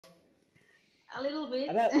A little bit.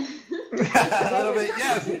 I bet, A little bit,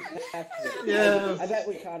 yes. Yes. I bet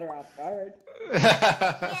we caught her off guard.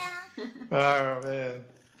 Oh man.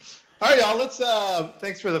 All right, y'all. Let's.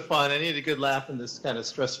 Thanks for the fun. I need a good laugh in this kind of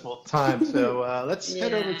stressful time. So let's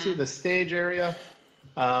head over to the stage area.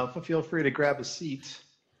 Feel free to grab a seat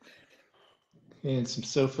and some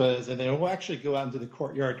sofas, and then we'll actually go out into the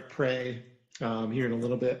courtyard to pray here in a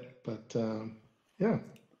little bit. But yeah.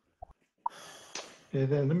 And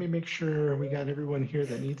then let me make sure we got everyone here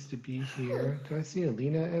that needs to be here. Do I see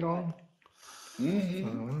Alina at all? Mm-hmm.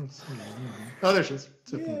 I don't see Alina. Oh, there she is.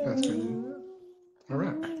 It's okay, Pastor Alina. All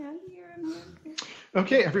right.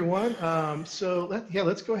 Okay, everyone. So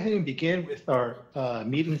let's go ahead and begin with our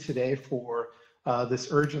meeting today for this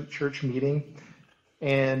urgent church meeting.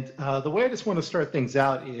 And the way I just want to start things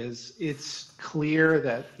out is it's clear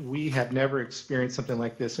that we have never experienced something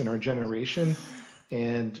like this in our generation.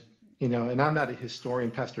 And and I'm not a historian.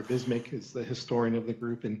 Pastor Bismick is the historian of the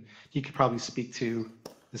group, and he could probably speak to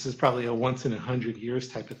this is probably a once in 100 years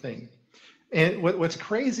type of thing. And what's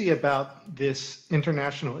crazy about this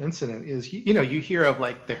international incident is, you hear of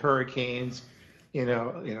like the hurricanes,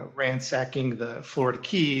 ransacking the Florida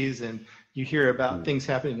Keys, and you hear about things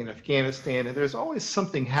happening in Afghanistan, and there's always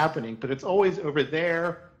something happening, but it's always over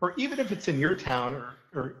there, or even if it's in your town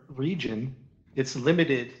or region, it's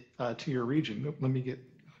limited to your region. Let me get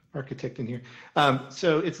architect in here.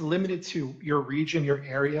 So it's limited to your region, your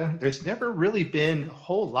area. There's never really been a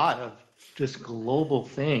whole lot of just global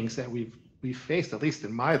things that we've faced, at least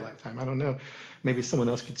in my lifetime. I don't know, maybe someone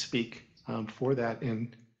else could speak for that.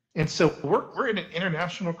 And so we're in an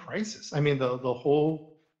international crisis. I mean, the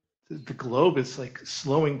globe is like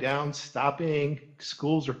slowing down, stopping.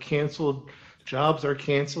 Schools are canceled, jobs are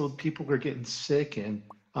canceled, people are getting sick, and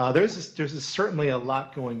there's certainly a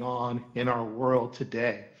lot going on in our world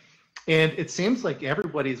today. And it seems like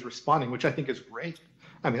everybody's responding, which I think is great.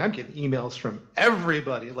 I mean, I'm getting emails from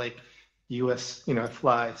everybody, like US, I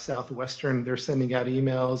fly Southwestern, they're sending out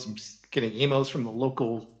emails. I'm getting emails from the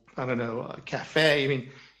local, cafe. I mean,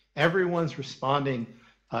 everyone's responding,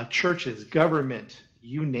 churches, government,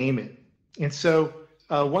 you name it. And so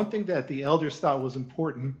one thing that the elders thought was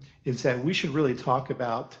important is that we should really talk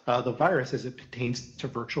about the virus as it pertains to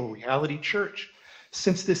virtual reality church.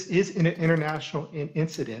 Since this is an international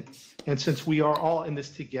incident, and since we are all in this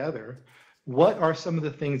together, what are some of the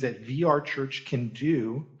things that VR Church can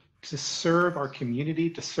do to serve our community,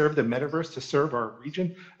 to serve the metaverse, to serve our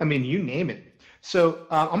region? I mean, you name it. So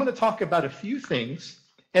I'm going to talk about a few things,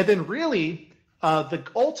 and then really the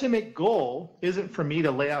ultimate goal isn't for me to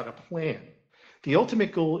lay out a plan. The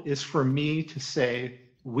ultimate goal is for me to say,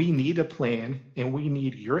 we need a plan, and we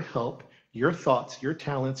need your help, your thoughts, your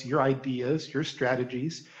talents, your ideas, your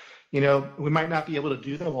strategies. We might not be able to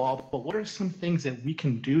do them all, but what are some things that we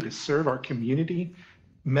can do to serve our community,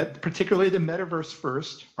 particularly the metaverse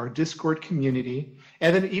first, our Discord community,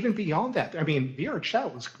 and then even beyond that? I mean, VR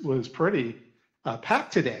chat was pretty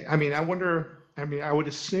packed today. I mean, I would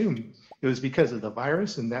assume it was because of the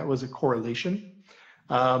virus, and that was a correlation.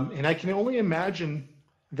 And I can only imagine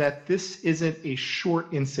that this isn't a short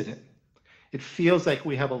incident. It feels like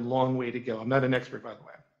we have a long way to go. I'm not an expert, by the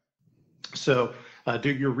way, so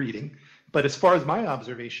do your reading. But as far as my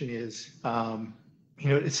observation is,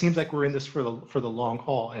 it seems like we're in this for the long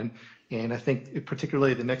haul, and I think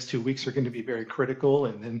particularly the next 2 weeks are going to be very critical,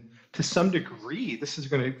 and then to some degree, this is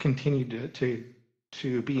going to continue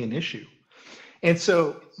to be an issue. And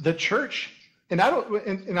so the church, and I'm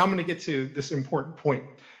going to get to this important point,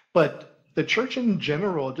 but the church in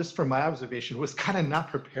general, just from my observation, was kind of not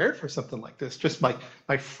prepared for something like this. Just my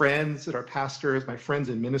friends that are pastors, my friends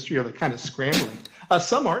in ministry are kind of scrambling.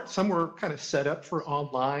 Some aren't. Some were kind of set up for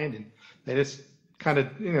online, and they just kind of,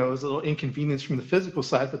 it was a little inconvenience from the physical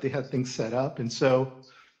side, but they had things set up. And so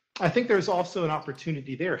I think there's also an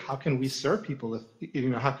opportunity there. How can we serve people?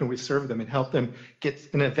 How can we serve them and help them get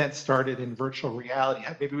an event started in virtual reality?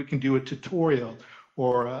 Maybe we can do a tutorial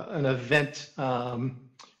or an event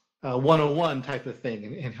 101 type of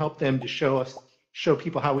thing, and help them to show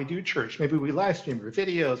people how we do church. Maybe we live stream or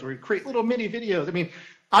videos, or we create little mini videos. I mean,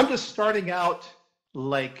 I'm just starting out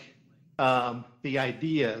like the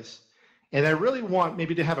ideas, and I really want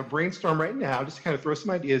maybe to have a brainstorm right now, just to kind of throw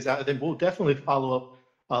some ideas out, and then we'll definitely follow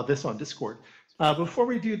up this on Discord. Before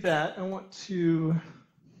we do that, I want to,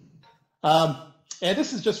 and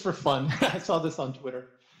this is just for fun. I saw this on Twitter.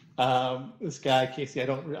 This guy Casey, I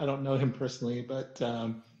don't know him personally, but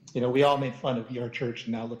we all made fun of VR Church,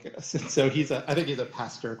 and now look at us. And so I think he's a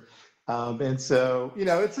pastor. And so,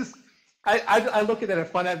 it's just, I look at that as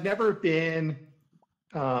fun. I've never been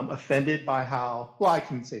offended by I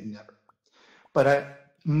can say never, but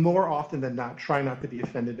more often than not, try not to be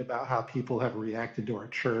offended about how people have reacted to our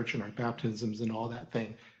church and our baptisms and all that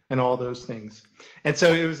thing and all those things. And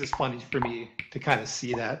so it was just funny for me to kind of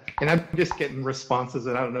see that. And I'm just getting responses,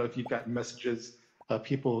 and I don't know if you've gotten messages of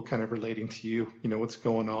people kind of relating to you, what's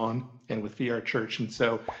going on and with VR Church. And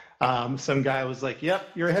so some guy was like, yep,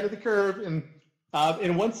 you're ahead of the curve. And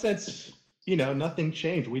in one sense, nothing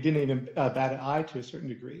changed. We didn't even bat an eye to a certain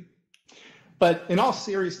degree. But in all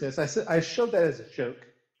seriousness, I showed that as a joke.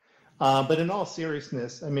 But in all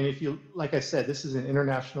seriousness, I mean, like I said, this is an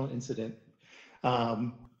international incident.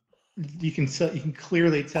 You can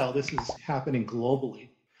clearly tell this is happening globally.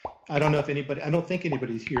 I don't think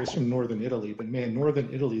anybody here is from Northern Italy, but man, Northern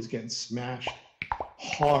Italy is getting smashed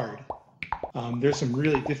hard. There's some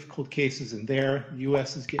really difficult cases in there. The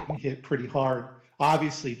U.S. is getting hit pretty hard.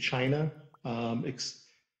 Obviously, China. I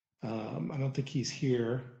don't think he's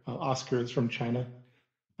here. Oscar is from China.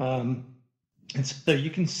 And so you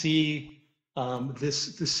can see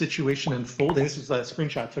this situation unfolding. This is a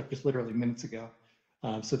screenshot I took just literally minutes ago.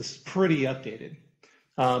 So this is pretty updated.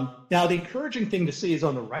 Now, the encouraging thing to see is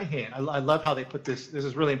on the right hand. I love how they put this. This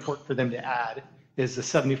is really important for them to add, is the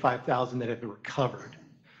 75,000 that have been recovered.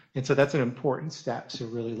 And so that's an important stat to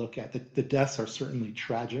really look at. The deaths are certainly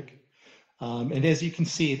tragic. And as you can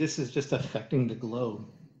see, this is just affecting the globe.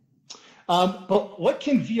 But what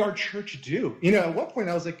can VR Church do? At one point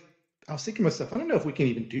I was thinking to myself, I don't know if we can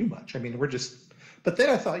even do much. I mean, but then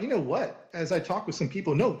I thought, what? As I talk with some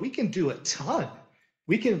people, no, we can do a ton.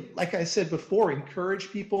 We can, like I said before,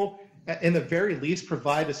 encourage people, in the very least,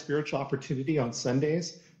 provide a spiritual opportunity on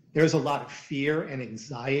Sundays. There's a lot of fear and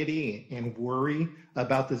anxiety and worry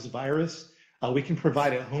about this virus. We can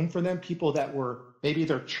provide a home for them, people that maybe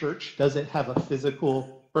their church doesn't have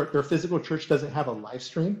their physical church doesn't have a live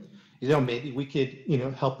stream. Maybe we could,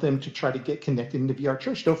 help them to try to get connected into VR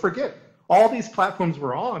Church. Don't forget, all these platforms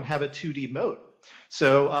we're on have a 2D mode.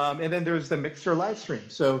 So, and then there's the Mixer live stream.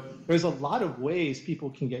 So there's a lot of ways people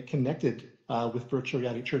can get connected with Virtual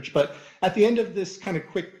Reality Church. But at the end of this kind of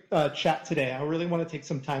quick chat today, I really want to take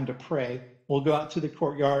some time to pray. We'll go out to the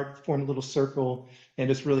courtyard, form a little circle, and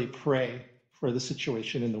just really pray for the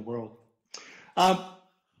situation in the world.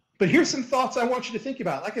 But here's some thoughts I want you to think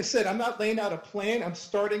about. Like I said, I'm not laying out a plan. I'm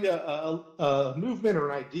starting a movement or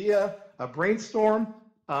an idea, a brainstorm,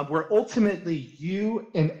 where ultimately you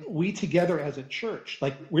and we together as a church,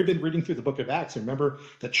 like we've been reading through the book of Acts, and remember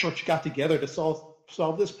the church got together to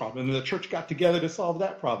solve this problem, and the church got together to solve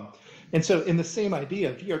that problem. And so in the same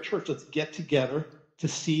idea, VR Church, let's get together to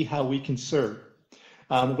see how we can serve.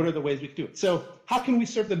 What are the ways we can do it? So how can we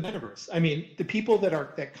serve the metaverse? I mean, the people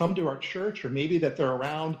that come to our church, or maybe that they're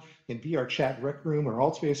around in VR Chat, Rec Room, or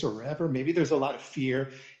Altspace, or wherever, maybe there's a lot of fear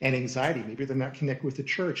and anxiety. Maybe they're not connected with the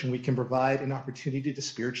church, and we can provide an opportunity to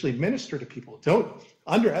spiritually minister to people. Don't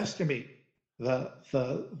underestimate the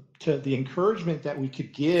encouragement that we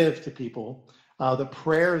could give to people, the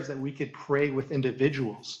prayers that we could pray with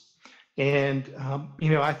individuals. And,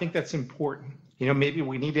 I think that's important. Maybe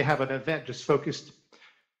we need to have an event just focused.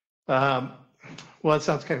 Well, it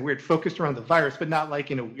sounds kind of weird, focused around the virus, but not like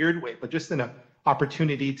in a weird way, but just in an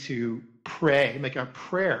opportunity to pray, make a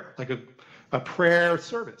prayer, like a prayer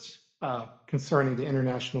service concerning the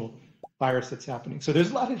international virus that's happening. So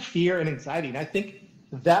there's a lot of fear and anxiety, and I think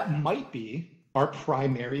that might be our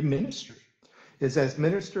primary ministry, is as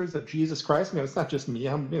ministers of Jesus Christ. It's not just me.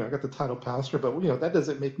 I got the title pastor, but that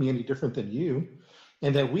doesn't make me any different than you,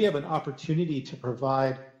 and that we have an opportunity to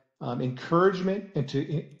provide encouragement and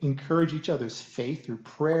to encourage each other's faith through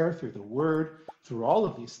prayer, through the word, through all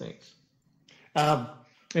of these things.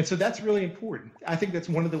 And so that's really important. I think that's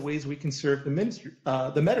one of the ways we can serve the ministry,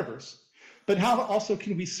 the metaverse. But how also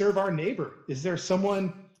can we serve our neighbor? Is there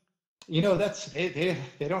someone, they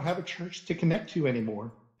don't have a church to connect to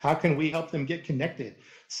anymore? How can we help them get connected?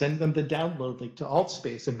 Send them the download link to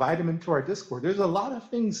Altspace, invite them into our Discord. There's a lot of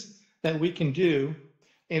things that we can do.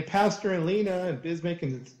 And Pastor and Lena and Bismick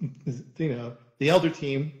and the elder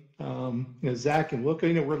team, Zach and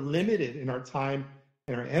Wilco, we're limited in our time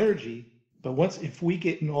and our energy. But if we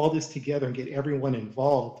get in all this together and get everyone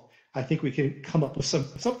involved, I think we can come up with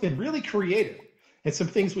something really creative and some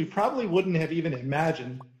things we probably wouldn't have even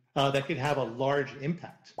imagined that could have a large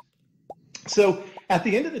impact. So at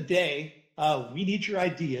the end of the day, we need your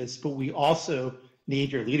ideas, but we also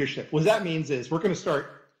need your leadership. What that means is we're going to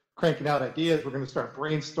start cranking out ideas. We're going to start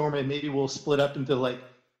brainstorming. Maybe we'll split up into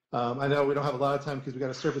I know we don't have a lot of time because we got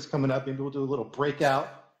a service coming up. Maybe we'll do a little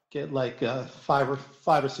breakout, get like five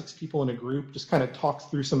or six people in a group, just kind of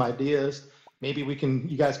talk through some ideas. Maybe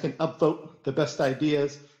you guys can upvote the best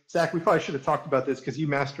ideas. Zach, we probably should have talked about this because you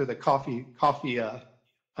master the coffee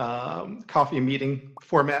coffee meeting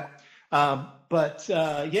format.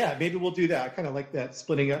 Yeah, maybe we'll do that. I kind of like that,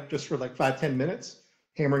 splitting up just for like 5-10 minutes,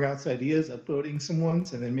 hammering out some ideas, upvoting some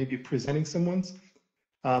ones, and then maybe presenting some ones.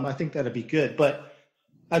 I think that'd be good. But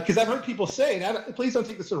because I've heard people say, and please don't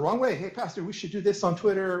take this the wrong way, hey, Pastor, we should do this on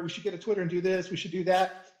Twitter. We should get a Twitter and do this. We should do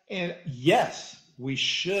that. And yes, we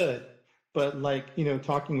should. But like,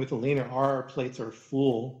 talking with Elena, our plates are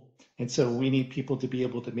full. And so we need people to be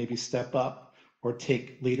able to maybe step up or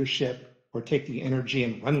take leadership or take the energy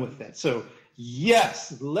and run with it. So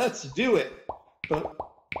yes, let's do it. But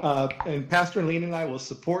and Pastor Elena and I will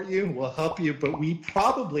support you, we'll help you, but we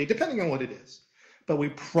probably, depending on what it is, but we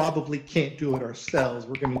probably can't do it ourselves.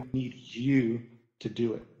 We're going to need you to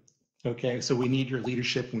do it. Okay, so we need your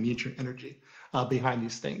leadership, we need your energy behind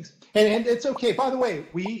these things. And it's okay. By the way,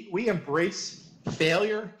 we embrace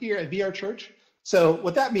failure here at VR Church. So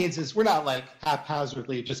what that means is we're not like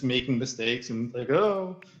haphazardly just making mistakes and like,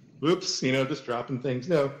 oh, oops, just dropping things.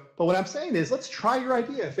 No, but what I'm saying is let's try your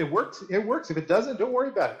idea. If it works, it works. If it doesn't, don't worry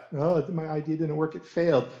about it. Oh, my idea didn't work, it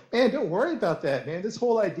failed. Man, don't worry about that, man. This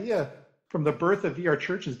whole idea from the birth of VR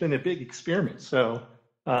Church has been a big experiment. So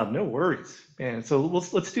no worries, man. So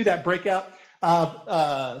let's do that breakout.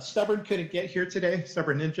 Stubborn couldn't get here today,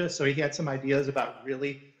 Stubborn Ninja, so he had some ideas about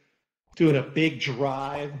really doing a big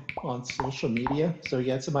drive on social media. So he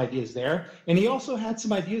had some ideas there. And he also had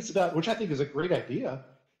some ideas about, which I think is a great idea,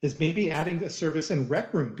 is maybe adding a service in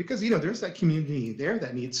Rec Room, because there's that community there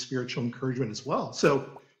that needs spiritual encouragement as well.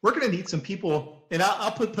 So we're going to need some people, and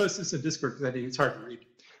I'll post this in Discord because I think it's hard to read.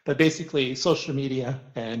 But basically, social media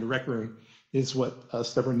and Rec Room is what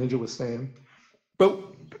Stubborn Ninja was saying. But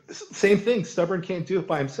same thing, Stubborn can't do it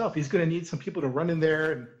by himself. He's going to need some people to run in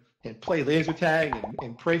there and play laser tag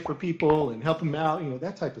and pray for people and help them out,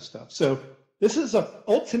 that type of stuff. So this is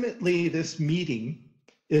ultimately this meeting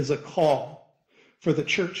is a call for the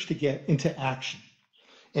church to get into action.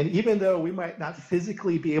 And even though we might not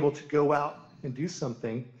physically be able to go out and do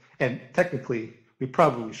something, and technically we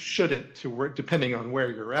probably shouldn't, to work depending on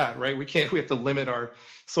where you're at, right? We have to limit our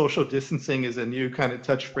social distancing is a new kind of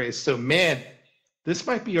touch phrase. So man, this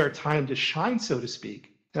might be our time to shine, so to speak.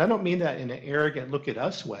 And I don't mean that in an arrogant look at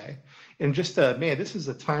us way. And just, man, this is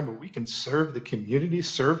a time where we can serve the community,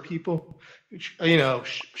 serve people,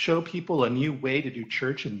 show people a new way to do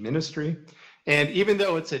church and ministry. And even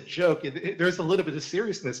though it's a joke, there's a little bit of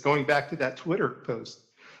seriousness going back to that Twitter post.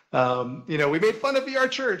 We made fun of VR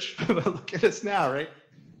Church, but look at us now, right?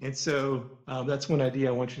 And so that's one idea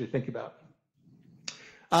I want you to think about.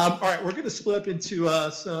 All right, we're going to split up into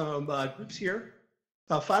some groups here.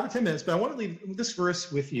 5 or 10 minutes, but I want to leave this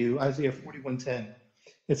verse with you, Isaiah 41:10.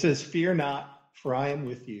 It says, "Fear not, for I am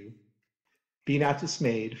with you. Be not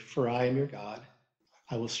dismayed, for I am your God.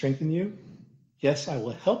 I will strengthen you. Yes, I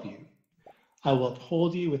will help you. I will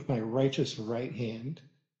uphold you with my righteous right hand."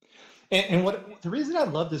 And the reason I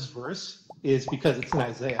love this verse is because it's in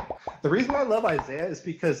Isaiah. The reason I love Isaiah is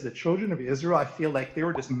because the children of Israel, I feel like they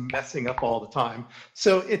were just messing up all the time.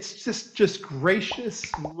 So it's just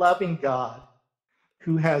gracious, loving God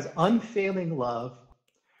who has unfailing love,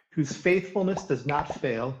 whose faithfulness does not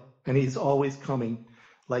fail, and he's always coming.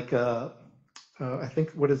 Like, I think,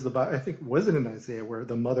 was it in Isaiah where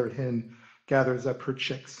the mother hen gathers up her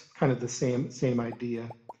chicks? Kind of the same idea.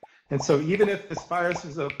 And so even if this virus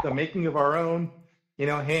is the making of our own,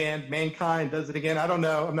 hand, mankind does it again, I don't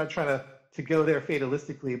know. I'm not trying to go there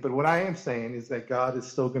fatalistically, but what I am saying is that God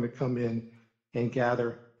is still going to come in and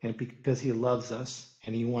gather, and because he loves us.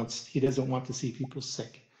 And he doesn't want to see people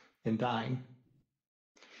sick and dying.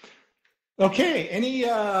 Okay,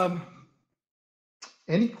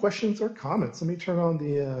 any questions or comments? Let me turn on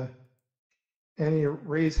the any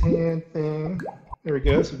raise hand thing. There we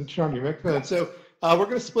go. So you can turn on your microphone. So we're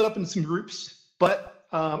going to split up into some groups, but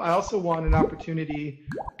I also want an opportunity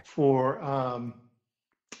for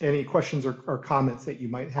any questions or comments that you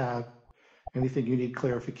might have, anything you need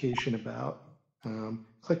clarification about.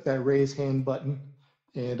 Click that raise hand button.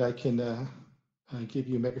 And I can give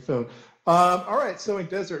you a microphone. All right, Sowing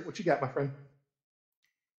Desert, what you got, my friend?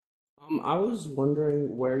 I was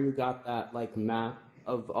wondering where you got that map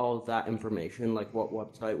of all of that information. Like, what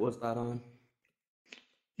website was that on?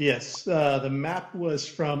 Yes, the map was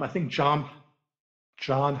from, I think, John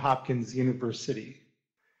Hopkins University.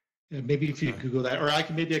 Maybe if you Google that, or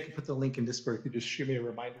maybe I can put the link in Discord. If you just shoot me a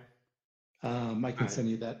reminder, I can send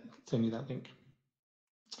you that link.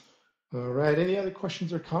 All right. Any other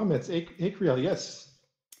questions or comments? Akriel, yes.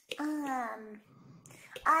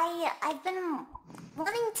 I've been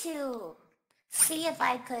wanting to see if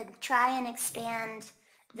I could try and expand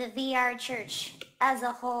the VR Church as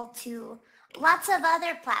a whole to lots of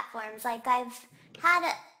other platforms. Like I've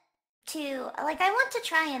had like, I want to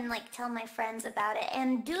try and like tell my friends about it.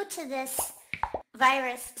 And due to this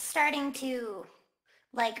virus starting to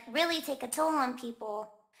like really take a toll on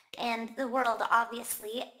people and the world,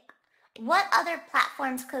 obviously, what other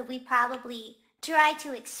platforms could we probably try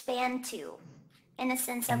to expand to, in a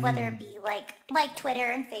sense of whether it be like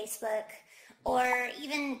Twitter and Facebook, or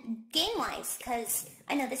even game-wise? Because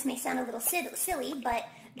I know this may sound a little silly, but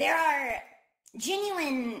there are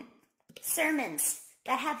genuine sermons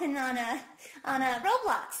that happen on a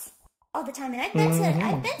Roblox all the time, and I've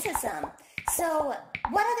been to some. So,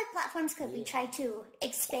 what other platforms could we try to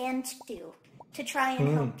expand to try and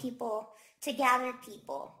help people, to gather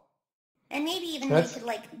people? And maybe even we could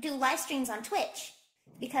like do live streams on Twitch,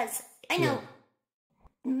 because I know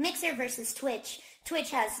Mixer versus Twitch.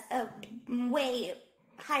 Twitch has a way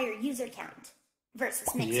higher user count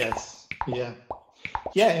versus Mixer. Yes. Yeah.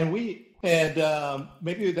 Yeah, and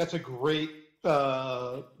maybe that's a great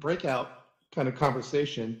breakout kind of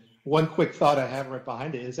conversation. One quick thought I have right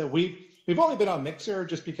behind it is that we've only been on Mixer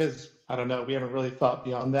just because, I don't know, we haven't really thought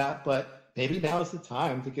beyond that, but maybe now is the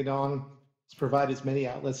time to get on, to provide as many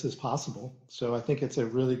outlets as possible. So I think it's a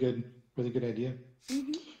really good idea.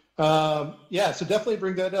 So definitely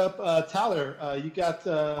bring that up. Tyler, you got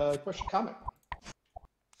a question, comment?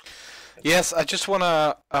 Yes, I just want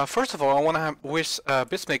to, first of all, I want to wish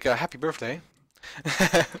Bismick a happy birthday.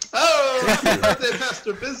 Oh, happy birthday,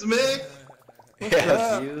 Pastor Bismick!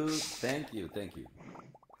 Thank you.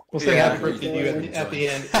 We'll say happy birthday to you at the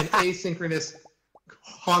end, an asynchronous,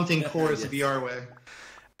 haunting chorus of Yahweh.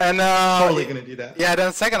 And Totally going to do that. Yeah,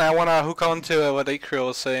 then second, I want to hook on to what Akriel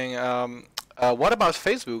was saying. What about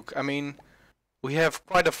Facebook? I mean, we have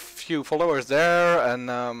quite a few followers there,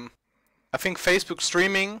 and I think Facebook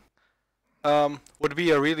streaming would be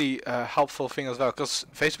a really helpful thing as well, because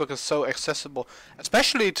Facebook is so accessible,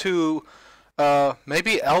 especially to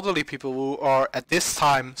maybe elderly people who are at this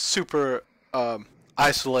time super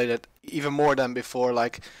isolated, even more than before,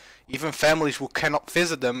 like even families who cannot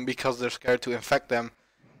visit them because they're scared to infect them,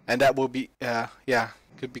 and that will be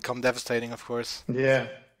could become devastating, of course. Yeah,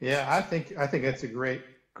 I think that's a great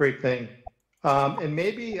thing. And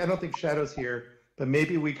maybe, I don't think Shadow's here, but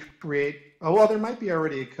maybe we create, there might be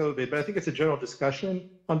already a COVID, but I think it's a general discussion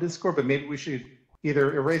on Discord, but maybe we should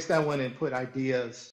either erase that one and put ideas